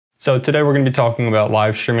So today we're going to be talking about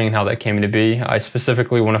live streaming and how that came to be. I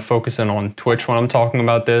specifically want to focus in on Twitch when I'm talking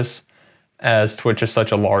about this, as Twitch is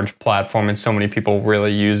such a large platform and so many people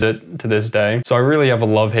really use it to this day. So I really have a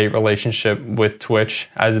love-hate relationship with Twitch,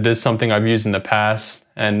 as it is something I've used in the past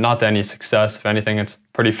and not to any success. If anything, it's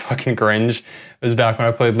pretty fucking cringe. It was back when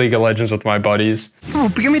I played League of Legends with my buddies. Oh,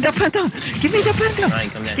 give me the penta! Give me the penta! Ryan,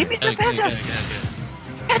 come down. Give me the penta!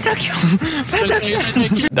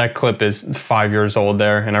 That clip is 5 years old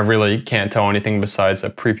there, and I really can't tell anything besides a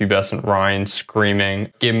prepubescent Ryan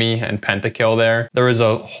screaming "gimme" and pentakill there. There is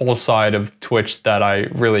a whole side of Twitch that I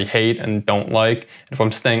really hate and don't like. If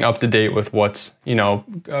I'm staying up to date with what's,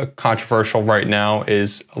 controversial right now,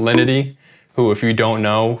 is Alinity, who, if you don't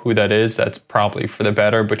know who that is, that's probably for the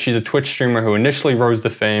better, but she's a Twitch streamer who initially rose to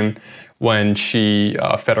fame when she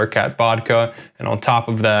fed her cat vodka, and on top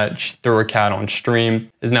of that, she threw her cat on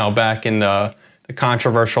stream, is now back in the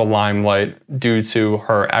controversial limelight due to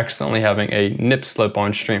her accidentally having a nip slip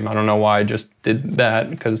on stream. I don't know why I just did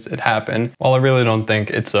that, because it happened. While I really don't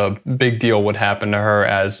think it's a big deal what happened to her,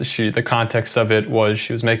 as the context of it was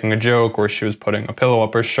she was making a joke where she was putting a pillow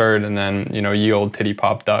up her shirt and then, ye old titty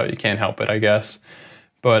popped out. You can't help it, I guess.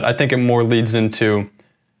 But I think it more leads into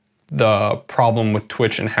the problem with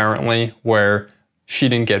Twitch inherently, where she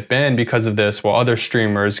didn't get banned because of this, while other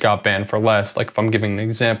streamers got banned for less. Like, if I'm giving an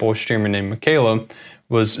example, a streamer named Michaela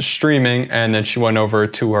was streaming, and then she went over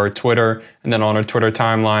to her Twitter, and then on her Twitter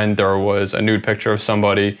timeline, there was a nude picture of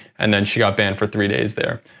somebody, and then she got banned for 3 days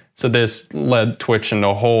there. So this led Twitch into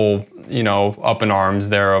a whole, up in arms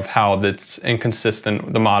there of how that's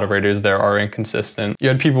inconsistent. The moderators there are inconsistent. You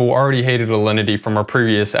had people who already hated Alinity from her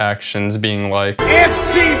previous actions being like, "If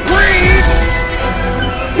she breathes,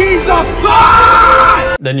 she's a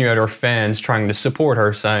god!" Then you had her fans trying to support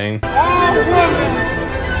her saying, "All women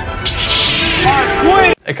are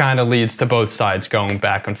queens." It kind of leads to both sides going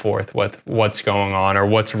back and forth with what's going on or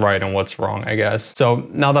what's right and what's wrong, I guess. So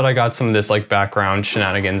now that I got some of this background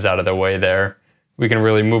shenanigans out of the way there, we can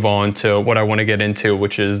really move on to what I want to get into,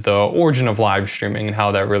 which is the origin of live streaming and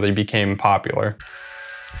how that really became popular.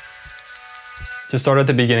 To start at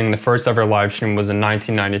the beginning, the first ever live stream was in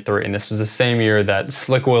 1993, and this was the same year that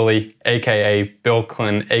Slick Willie, aka Bill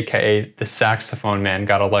Clinton, aka the Saxophone Man,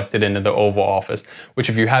 got elected into the Oval Office, which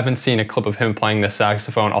if you haven't seen a clip of him playing the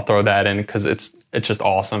saxophone, I'll throw that in because it's just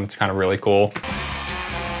awesome. It's kind of really cool.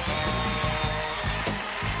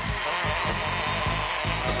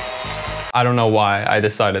 I don't know why I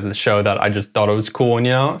decided to show that. I just thought it was cool,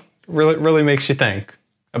 and really makes you think.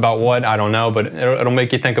 About what? I don't know, but it'll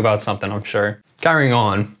make you think about something, I'm sure. Carrying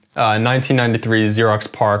on, 1993 Xerox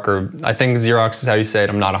PARC, or I think Xerox is how you say it,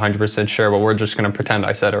 I'm not 100% sure, but we're just gonna pretend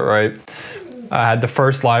I said it right. I had the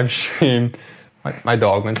first live stream. My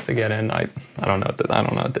dog wants to get in. I don't know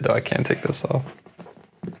what to do. I can't take this off.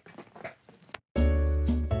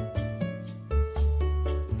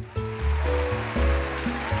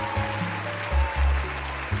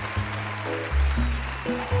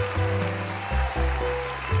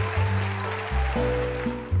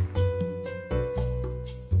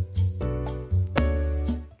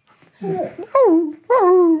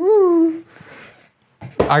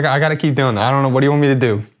 I gotta keep doing that. I don't know. What do you want me to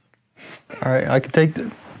do? All right, I can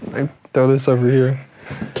throw this over here.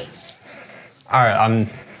 All right,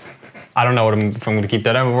 I don't know if I'm gonna keep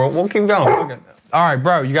that in. We'll keep going. Okay. All right,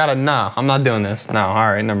 bro, you gotta, no, I'm not doing this. No, all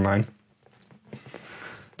right, never mind.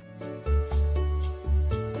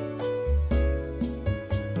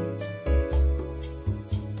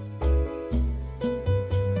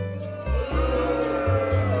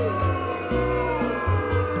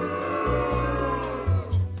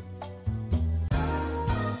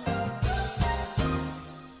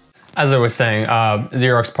 As I was saying,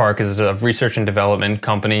 Xerox PARC is a research and development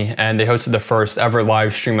company, and they hosted the first ever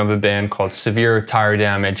live stream of a band called Severe Tire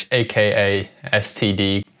Damage, aka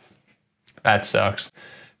STD. That sucks.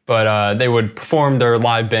 But they would perform their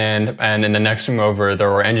live band, and in the next room over, there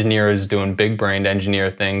were engineers doing big-brained engineer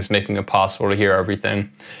things, making it possible to hear everything.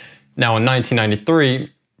 Now, in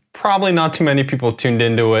 1993, probably not too many people tuned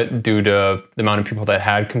into it due to the amount of people that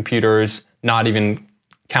had computers, not even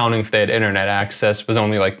counting if they had internet access, was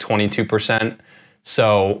only like 22%.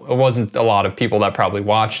 So it wasn't a lot of people that probably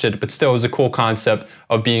watched it, but still it was a cool concept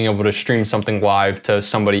of being able to stream something live to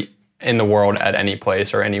somebody in the world at any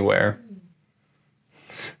place or anywhere.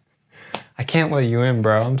 I can't let you in,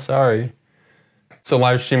 bro, I'm sorry. So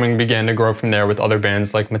live streaming began to grow from there, with other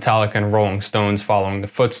bands like Metallica and Rolling Stones following the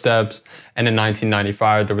footsteps. And in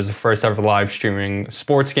 1995, there was the first ever live streaming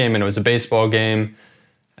sports game, and it was a baseball game.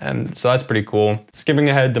 And so that's pretty cool. Skipping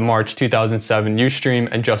ahead to March 2007, Ustream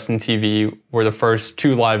and Justin TV were the first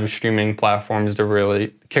two live streaming platforms to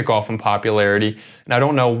really kick off in popularity. And I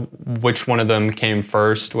don't know which one of them came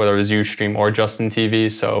first, whether it was Ustream or Justin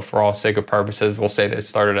TV. So for all sake of purposes, we'll say they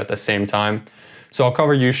started at the same time. So I'll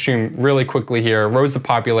cover Ustream really quickly here. It rose to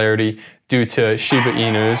popularity due to Shiba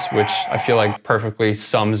Inus, which I feel like perfectly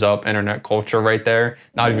sums up internet culture right there.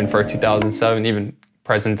 Not even for 2007, even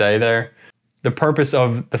present day there. The purpose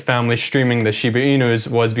of the family streaming the Shiba Inus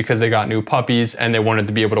was because they got new puppies and they wanted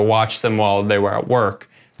to be able to watch them while they were at work.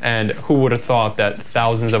 And who would have thought that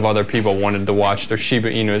thousands of other people wanted to watch their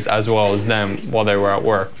Shiba Inus as well as them while they were at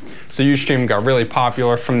work. So Ustream got really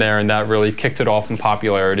popular from there, and that really kicked it off in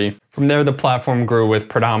popularity. From there, the platform grew with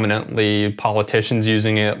predominantly politicians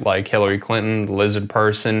using it, like Hillary Clinton, the Lizard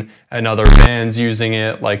Person, and other bands using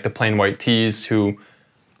it, like the Plain White T's, who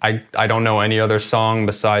I don't know any other song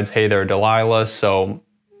besides Hey There Delilah, so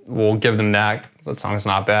we'll give them that. That song's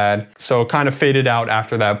not bad. So it kind of faded out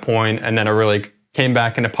after that point, and then it really came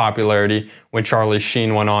back into popularity when Charlie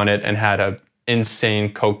Sheen went on it and had an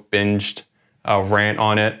insane coke binged rant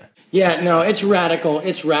on it. Yeah, no, it's radical,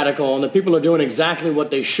 and the people are doing exactly what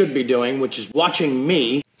they should be doing, which is watching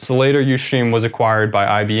me. So later, Ustream was acquired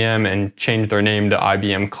by IBM and changed their name to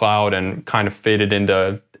IBM Cloud and kind of faded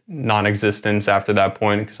into non-existence after that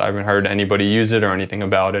point, because I haven't heard anybody use it or anything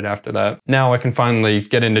about it after that. Now I can finally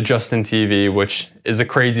get into Justin TV, which is a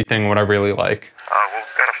crazy thing, what I really like. We've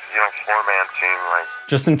got a four-man team, like.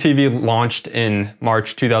 Justin TV launched in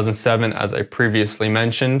March 2007, as I previously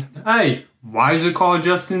mentioned. Hey, why is it called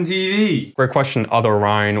Justin TV? Great question, other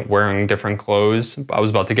Ryan wearing different clothes. I was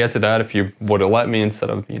about to get to that if you would have let me instead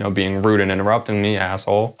of, being rude and interrupting me,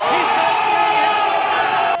 asshole.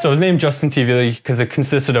 So it was named Justin TV because it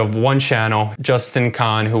consisted of one channel, Justin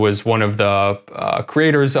Khan, who was one of the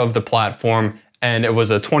creators of the platform, and it was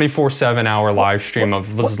a 24/7 hour live stream of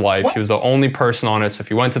his life. He was the only person on it, so if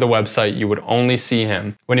you went to the website, you would only see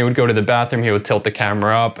him. When he would go to the bathroom, he would tilt the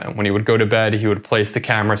camera up, and when he would go to bed, he would place the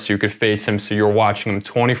camera so you could face him, so you were watching him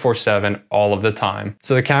 24/7 all of the time.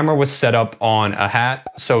 So the camera was set up on a hat,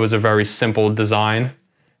 so it was a very simple design.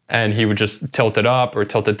 And he would just tilt it up or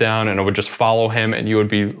tilt it down, and it would just follow him, and you would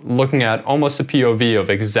be looking at almost a POV of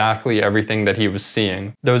exactly everything that he was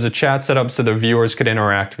seeing. There was a chat set up so the viewers could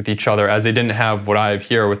interact with each other, as they didn't have what I have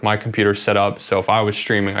here with my computer set up. So if I was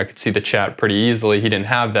streaming, I could see the chat pretty easily. He didn't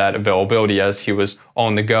have that availability as he was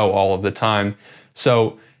on the go all of the time.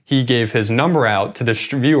 So he gave his number out to the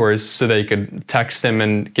viewers so they could text him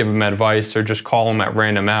and give him advice or just call him at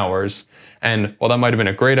random hours. And while that might have been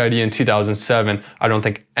a great idea in 2007, I don't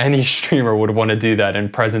think any streamer would want to do that in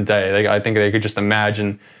present day. I think they could just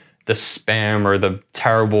imagine the spam or the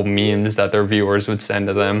terrible memes that their viewers would send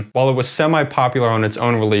to them. While it was semi-popular on its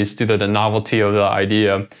own release due to the novelty of the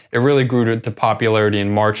idea, it really grew to popularity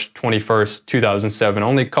in March 21st, 2007,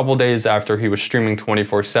 only a couple days after he was streaming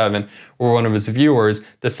 24/7, where one of his viewers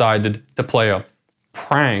decided to play a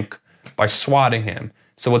prank by swatting him.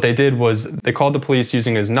 So what they did was they called the police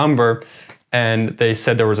using his number, and they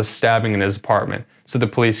said there was a stabbing in his apartment. So the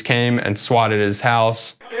police came and swatted his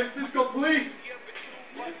house. San Francisco police!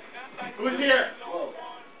 Who's here?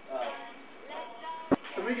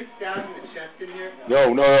 Somebody get stabbed in the chest in here?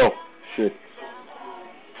 No. Shit.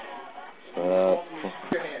 Your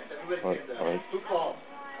hands. Everybody stand up. Alright. Who called?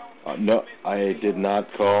 No, I did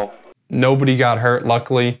not call. Nobody got hurt,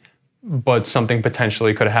 luckily, but something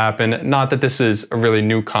potentially could happen. Not that this is a really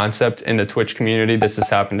new concept in the Twitch community. This has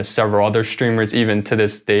happened to several other streamers even to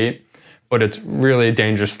this date, but it's really a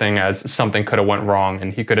dangerous thing as something could have went wrong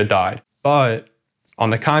and he could have died. But on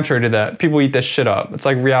the contrary to that, people eat this shit up. It's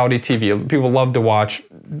like reality TV. People love to watch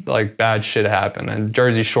like bad shit happen. And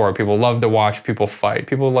Jersey Shore, people love to watch people fight.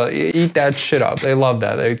 People eat that shit up. They love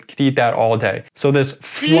that. They could eat that all day. So this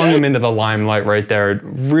flung him into the limelight right there. It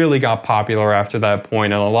really got popular after that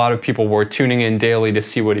point, and a lot of people were tuning in daily to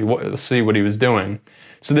see what he was doing.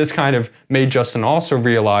 So this kind of made Justin also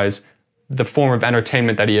realize the form of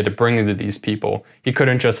entertainment that he had to bring into these people. He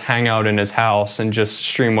couldn't just hang out in his house and just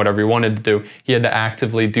stream whatever he wanted to do. He had to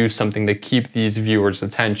actively do something to keep these viewers'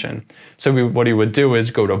 attention. So what he would do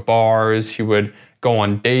is go to bars, he would go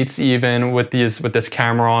on dates even with this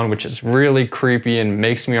camera on, which is really creepy and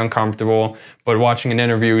makes me uncomfortable. But watching an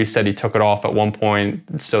interview, he said he took it off at one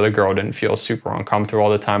point so the girl didn't feel super uncomfortable all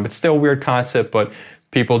the time. But still a weird concept, but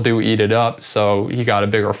people do eat it up, so he got a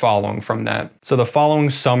bigger following from that. So the following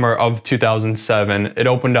summer of 2007, it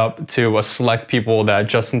opened up to a select people that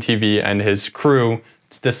Justin TV and his crew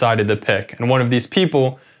decided to pick. And one of these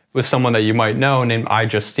people was someone that you might know named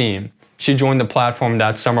iJustine. She joined the platform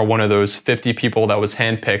that summer, one of those 50 people that was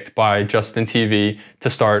handpicked by Justin TV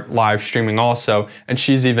to start live streaming also, and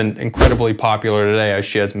she's even incredibly popular today as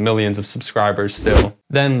she has millions of subscribers still.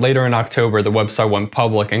 Then later in October, the website went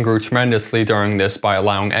public and grew tremendously during this by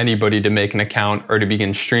allowing anybody to make an account or to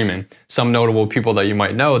begin streaming. Some notable people that you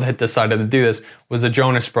might know that decided to do this was the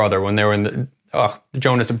Jonas Brothers when they were in the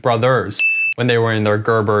Jonas Brothers when they were in their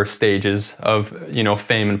Gerber stages of,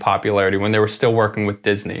 fame and popularity, when they were still working with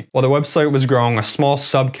Disney. While the website was growing, a small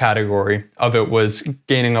subcategory of it was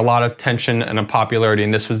gaining a lot of attention and a popularity,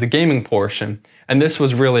 and this was the gaming portion. And this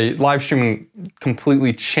was really, live streaming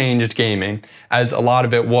completely changed gaming, as a lot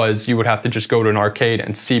of it was you would have to just go to an arcade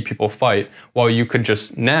and see people fight, while you could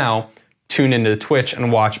just now tune into Twitch and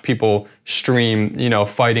watch people stream,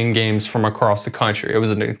 fighting games from across the country. It was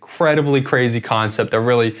an incredibly crazy concept that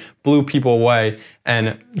really blew people away,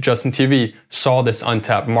 and Justin TV saw this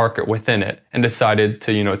untapped market within it and decided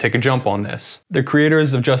to, take a jump on this. The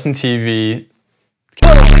creators of Justin TV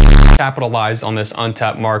capitalized on this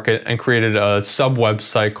untapped market and created a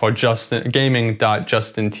sub-website called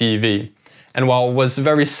gaming.justintv. And while it was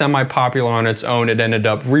very semi-popular on its own, it ended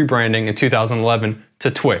up rebranding in 2011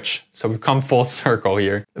 to Twitch. So we've come full circle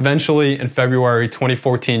here. Eventually, in February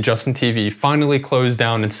 2014, Justin TV finally closed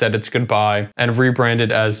down and said its goodbye and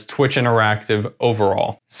rebranded as Twitch Interactive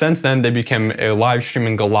overall. Since then, they became a live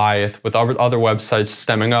streaming Goliath with other websites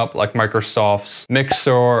stemming up like Microsoft's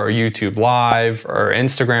Mixer or YouTube Live or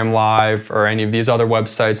Instagram Live or any of these other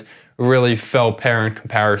websites. Really fell pair in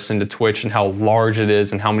comparison to Twitch and how large it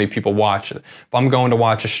is and how many people watch it. If I'm going to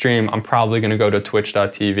watch a stream, I'm probably going to go to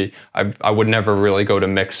twitch.tv. I would never really go to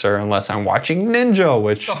Mixer unless I'm watching Ninja,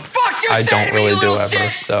 which I don't really do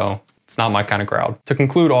ever, so it's not my kind of crowd. To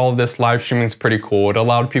conclude all of this, live streaming is pretty cool. It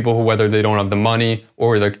allowed people who, whether they don't have the money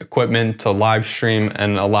or the equipment, to live stream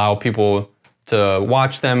and allow people to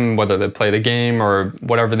watch them, whether they play the game or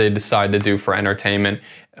whatever they decide to do for entertainment.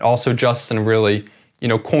 Also, Justin really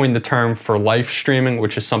coined the term for live streaming,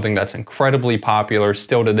 which is something that's incredibly popular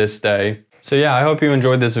still to this day. So yeah, I hope you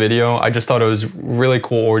enjoyed this video. I just thought it was a really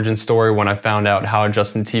cool origin story when I found out how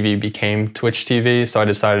Justin TV became Twitch TV, so I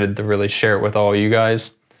decided to really share it with all you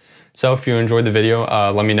guys. So if you enjoyed the video,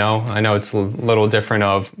 let me know. I know it's a little different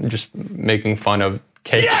of just making fun of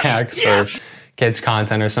K-Cax or kids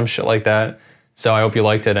content or some shit like that. So I hope you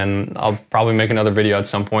liked it, and I'll probably make another video at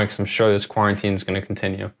some point because I'm sure this quarantine is going to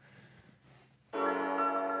continue.